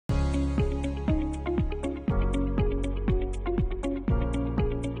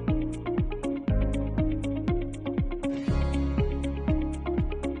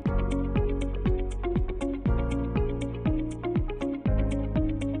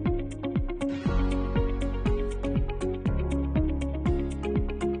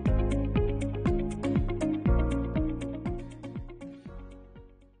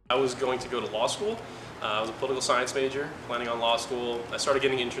I was going to go to law school. I was a political science major, planning on law school. I started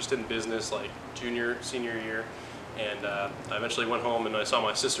getting interested in business like senior year, and I eventually went home and I saw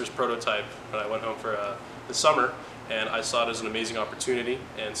my sister's prototype when I went home for the summer, and I saw it as an amazing opportunity,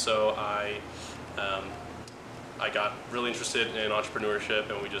 and so I got really interested in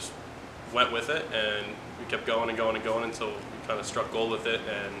entrepreneurship, and we just went with it, and we kept going and going and going until we kind of struck gold with it.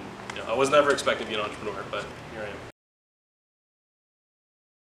 And I was never expecting to be an entrepreneur, but here I am.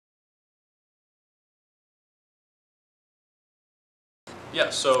 Yeah,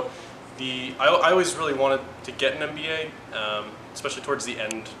 so I always really wanted to get an MBA, especially towards the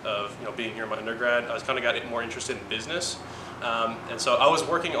end of being here in my undergrad. I was kind of got more interested in business, and so I was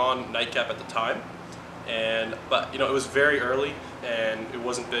working on Nightcap at the time, but it was very early and it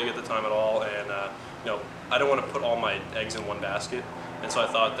wasn't big at the time at all, and I don't want to put all my eggs in one basket, and so I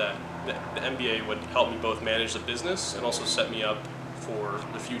thought that the MBA would help me both manage the business and also set me up for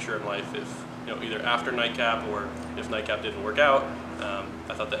the future in life if either after Nightcap or if Nightcap didn't work out.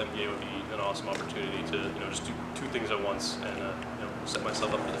 I thought the MBA would be an awesome opportunity to just do two things at once and set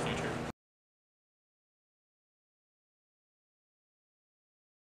myself up for the future.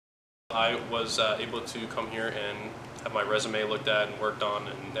 I was able to come here and have my resume looked at and worked on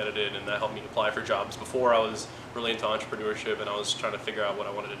and edited, and that helped me apply for jobs. Before, I was really into entrepreneurship and I was trying to figure out what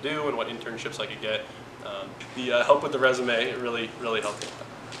I wanted to do and what internships I could get. The help with the resume really helped me.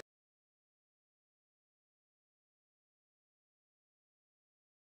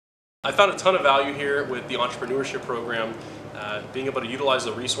 I found a ton of value here with the entrepreneurship program. Being able to utilize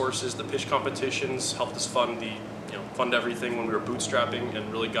the resources, the pitch competitions helped us fund fund everything when we were bootstrapping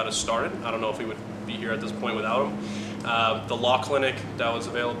and really got us started. I don't know if we would be here at this point without them. The law clinic that was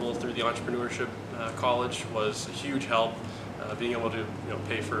available through the entrepreneurship college was a huge help. Being able to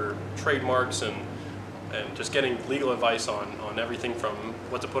pay for trademarks and just getting legal advice on everything from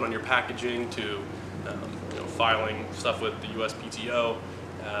what to put on your packaging to filing stuff with the USPTO.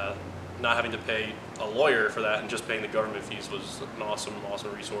 Not having to pay a lawyer for that and just paying the government fees was an awesome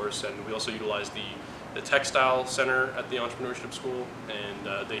resource. And we also utilized the textile center at the entrepreneurship school,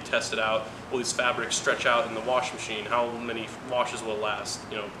 and they tested out, will these fabrics stretch out in the wash machine? How many washes will it last?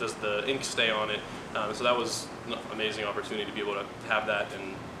 Does the ink stay on it? So that was an amazing opportunity to be able to have that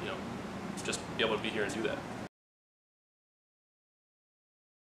and just be able to be here and do that.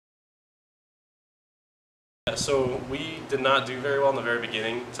 So we did not do very well in the very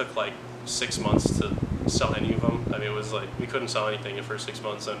beginning. It took like 6 months to sell any of them. I mean, it was like we couldn't sell anything in the first 6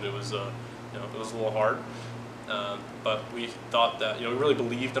 months, and it was it was a little hard. But we thought that we really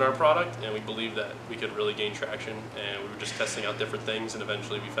believed in our product, and we believed that we could really gain traction. And we were just testing out different things, and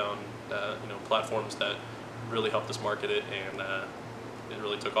eventually we found platforms that really helped us market it, and it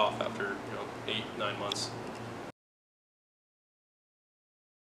really took off after 8-9 months.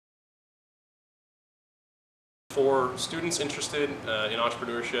 For students interested in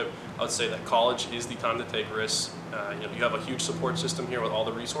entrepreneurship, I would say that college is the time to take risks. You have a huge support system here with all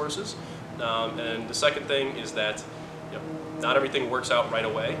the resources. And the second thing is that not everything works out right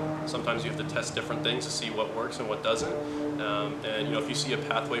away. Sometimes you have to test different things to see what works and what doesn't. And if you see a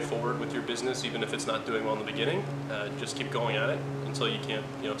pathway forward with your business, even if it's not doing well in the beginning, just keep going at it until you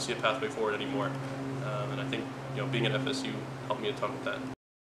can't see a pathway forward anymore. And I think being at FSU helped me a ton with that.